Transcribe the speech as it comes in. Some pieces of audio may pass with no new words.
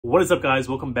What is up, guys?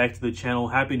 Welcome back to the channel.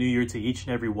 Happy New Year to each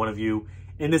and every one of you.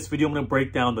 In this video, I'm going to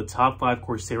break down the top 5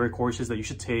 Coursera courses that you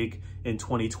should take in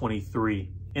 2023.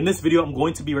 In this video, I'm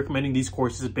going to be recommending these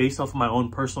courses based off of my own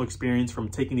personal experience from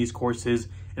taking these courses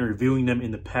and reviewing them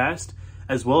in the past,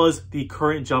 as well as the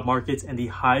current job markets and the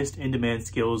highest in-demand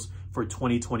skills for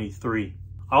 2023.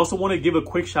 I also want to give a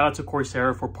quick shout out to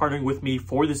Coursera for partnering with me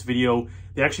for this video.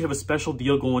 They actually have a special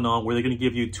deal going on where they're going to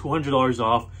give you $200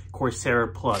 off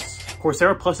Coursera Plus.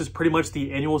 Coursera Plus is pretty much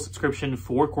the annual subscription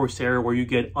for Coursera where you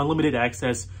get unlimited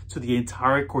access to the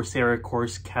entire Coursera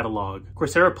course catalog.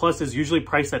 Coursera Plus is usually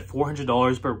priced at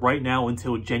 $400, but right now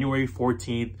until January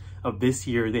 14th of this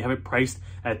year, they have it priced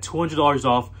at $200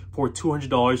 off for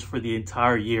 $200 for the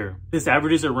entire year. This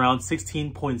averages around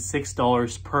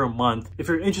 $16.6 per month. If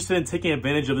you're interested in taking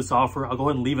advantage of this offer, I'll go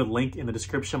ahead and leave a link in the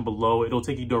description below. It'll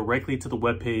take you directly to the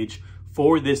webpage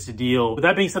for this deal. With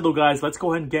that being said though, guys, let's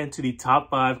go ahead and get into the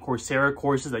top 5 Coursera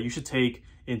courses that you should take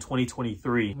in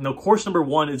 2023. Now, course number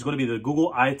 1 is going to be the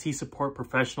Google IT Support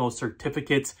Professional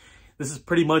Certificate. This is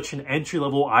pretty much an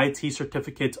entry-level IT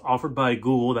certificate offered by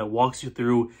Google that walks you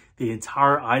through the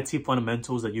entire IT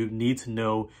fundamentals that you need to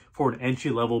know for an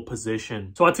entry-level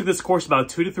position. So I took this course about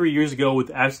 2 to 3 years ago with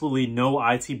absolutely no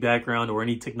IT background or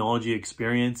any technology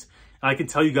experience. And I can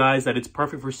tell you guys that it's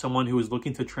perfect for someone who is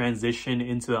looking to transition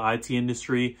into the IT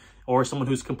industry or someone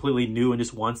who's completely new and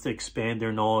just wants to expand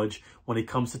their knowledge when it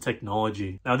comes to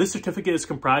technology. Now, this certificate is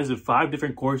comprised of 5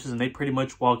 different courses, and they pretty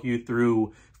much walk you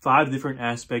through 5 different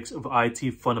aspects of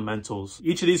IT fundamentals.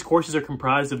 Each of these courses are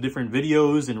comprised of different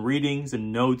videos and readings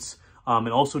and notes, and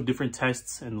also different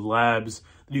tests and labs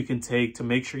that you can take to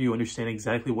make sure you understand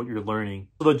exactly what you're learning.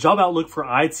 So the job outlook for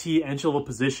IT entry-level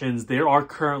positions, there are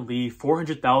currently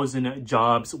 400,000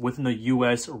 jobs within the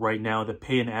US right now that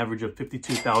pay an average of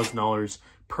 $52,000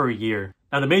 per year.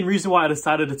 Now, the main reason why I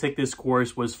decided to take this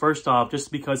course was, first off,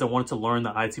 just because I wanted to learn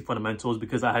the IT fundamentals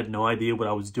because I had no idea what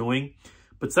I was doing.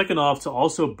 But second off, to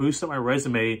also boost up my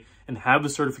resume and have the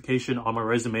certification on my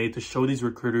resume to show these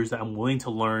recruiters that I'm willing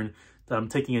to learn, that I'm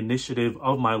taking initiative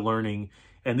of my learning.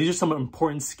 And these are some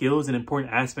important skills and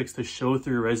important aspects to show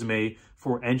through your resume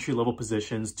for entry-level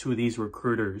positions to these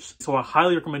recruiters. So I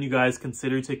highly recommend you guys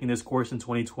consider taking this course in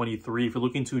 2023 if you're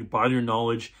looking to broaden your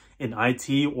knowledge in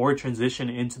IT or transition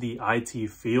into the IT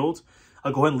field.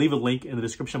 I'll go ahead and leave a link in the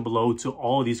description below to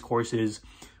all of these courses.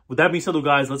 With that being said though,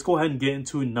 guys, let's go ahead and get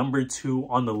into number 2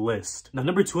 on the list. Now,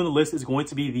 number 2 on the list is going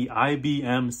to be the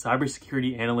IBM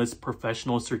Cybersecurity Analyst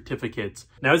Professional Certificate.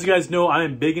 Now, as you guys know, I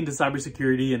am big into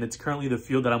cybersecurity, and it's currently the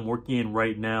field that I'm working in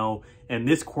right now. And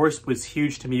this course was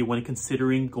huge to me when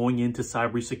considering going into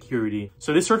cybersecurity.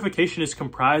 So this certification is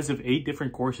comprised of 8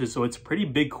 different courses. So it's a pretty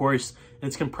big course, and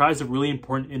it's comprised of really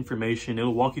important information.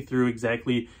 It'll walk you through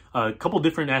exactly a couple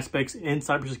different aspects in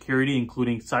cybersecurity,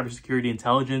 including cybersecurity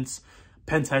intelligence,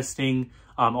 pen testing,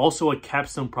 also a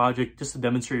capstone project just to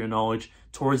demonstrate your knowledge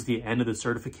towards the end of the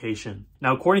certification.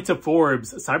 Now, according to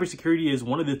Forbes, cybersecurity is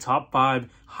one of the top 5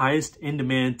 highest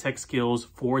in-demand tech skills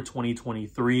for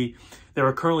 2023. There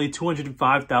are currently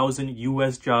 205,000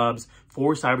 US jobs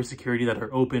for cybersecurity that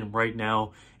are open right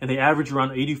now, and they average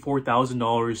around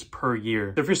 $84,000 per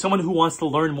year. So if you're someone who wants to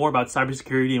learn more about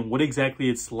cybersecurity and what exactly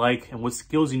it's like and what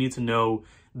skills you need to know,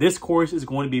 this course is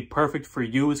going to be perfect for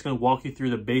you. It's going to walk you through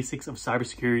the basics of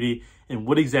cybersecurity and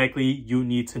what exactly you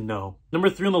need to know. Number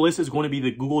 3 on the list is going to be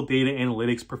the Google Data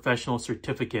Analytics Professional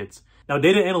Certificate. Now,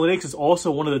 data analytics is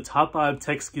also one of the top 5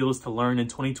 tech skills to learn in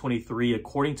 2023,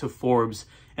 according to Forbes.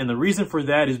 And the reason for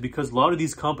that is because a lot of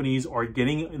these companies are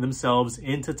getting themselves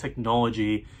into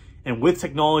technology. And with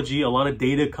technology, a lot of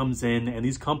data comes in, and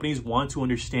these companies want to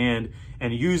understand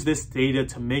and use this data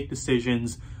to make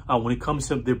decisions when it comes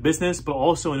to their business, but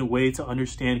also in a way to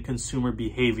understand consumer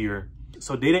behavior.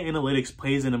 So data analytics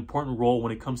plays an important role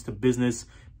when it comes to business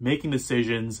making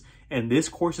decisions, and this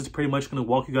course is pretty much going to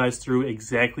walk you guys through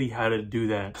exactly how to do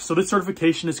that. So this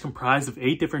certification is comprised of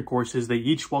 8 different courses. They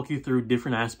each walk you through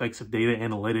different aspects of data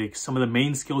analytics. Some of the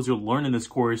main skills you'll learn in this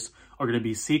course are going to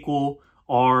be SQL,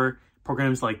 R,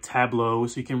 programs like Tableau,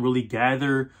 so you can really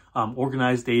gather,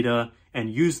 organize data and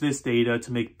use this data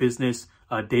to make business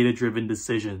data-driven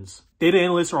decisions. Data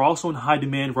analysts are also in high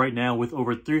demand right now with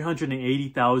over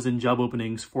 380,000 job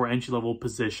openings for entry-level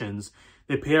positions.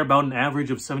 They pay about an average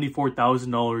of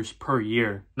 $74,000 per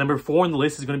year. Number 4 on the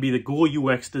list is going to be the Google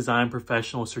UX Design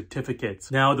Professional Certificate.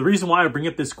 Now, the reason why I bring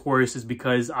up this course is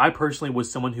because I personally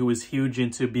was someone who was huge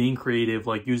into being creative,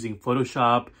 like using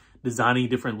Photoshop, designing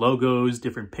different logos,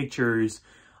 different pictures,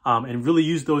 and really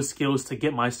use those skills to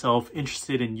get myself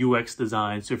interested in UX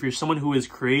design. So if you're someone who is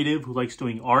creative, who likes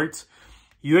doing art,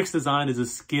 UX design is a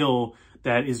skill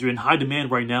that is in high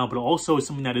demand right now, but also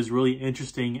something that is really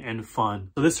interesting and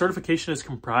fun. So this certification is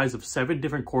comprised of 7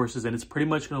 different courses, and it's pretty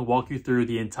much going to walk you through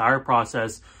the entire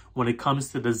process when it comes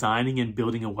to designing and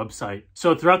building a website.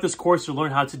 So throughout this course, you'll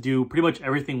learn how to do pretty much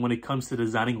everything when it comes to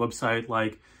designing a website,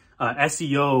 like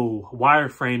SEO,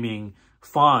 wireframing,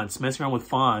 fonts, messing around with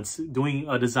fonts, doing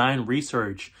design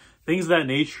research, things of that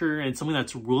nature, and something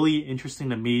that's really interesting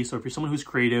to me. So if you're someone who's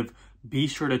creative, be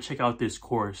sure to check out this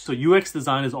course. So UX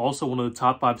design is also one of the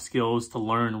top 5 skills to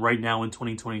learn right now in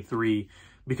 2023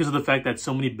 because of the fact that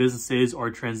so many businesses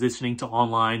are transitioning to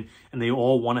online and they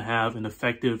all want to have an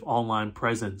effective online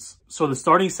presence. So the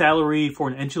starting salary for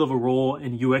an entry-level role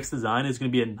in UX design is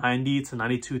going to be at $90,000 to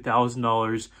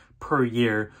 $92,000 per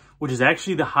year, which is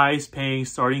actually the highest paying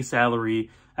starting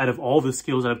salary out of all the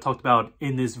skills that I've talked about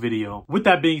in this video. With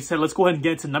that being said, let's go ahead and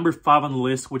get to number 5 on the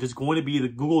list, which is going to be the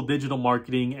Google Digital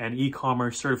Marketing and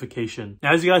E-commerce certification.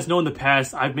 Now, as you guys know, in the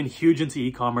past, I've been huge into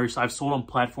e-commerce. I've sold on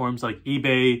platforms like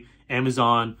eBay,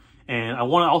 Amazon, and I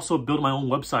want to also build my own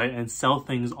website and sell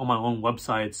things on my own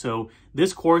website. So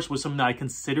this course was something that I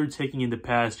considered taking in the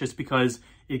past just because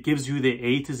it gives you the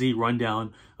A to Z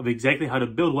rundown of exactly how to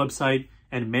build a website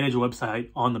and manage a website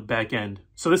on the back end.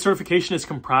 So this certification is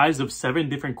comprised of 7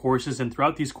 different courses, and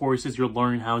throughout these courses, you'll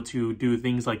learn how to do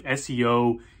things like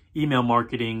SEO, email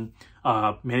marketing,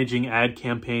 managing ad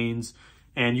campaigns,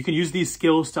 and you can use these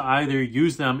skills to either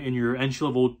use them in your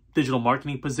entry-level digital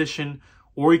marketing position,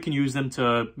 or you can use them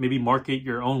to maybe market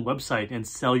your own website and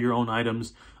sell your own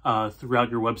items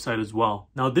throughout your website as well.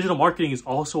 Now, digital marketing is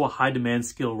also a high demand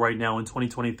skill right now in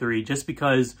 2023, just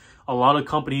because a lot of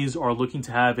companies are looking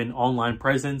to have an online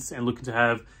presence and looking to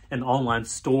have an online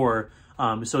store.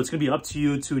 So it's going to be up to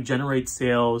you to generate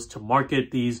sales, to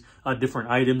market these different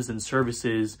items and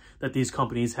services that these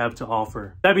companies have to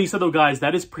offer. That being said though, guys,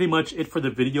 that is pretty much it for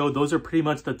the video. Those are pretty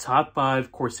much the top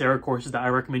 5 Coursera courses that I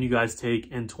recommend you guys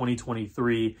take in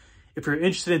 2023. If you're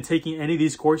interested in taking any of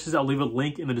these courses, I'll leave a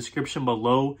link in the description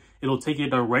below. It'll take you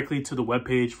directly to the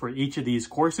webpage for each of these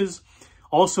courses.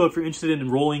 Also, if you're interested in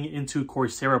enrolling into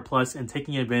Coursera Plus and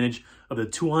taking advantage of the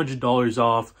 $200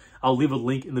 off, I'll leave a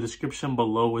link in the description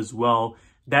below as well.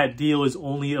 That deal is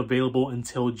only available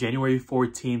until January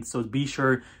 14th, so be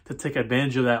sure to take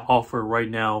advantage of that offer right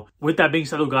now. With that being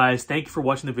said, though, guys, thank you for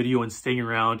watching the video and staying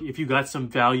around. If you got some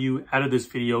value out of this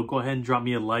video, go ahead and drop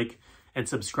me a like and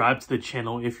subscribe to the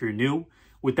channel if you're new.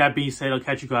 With that being said, I'll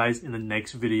catch you guys in the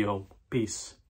next video. Peace.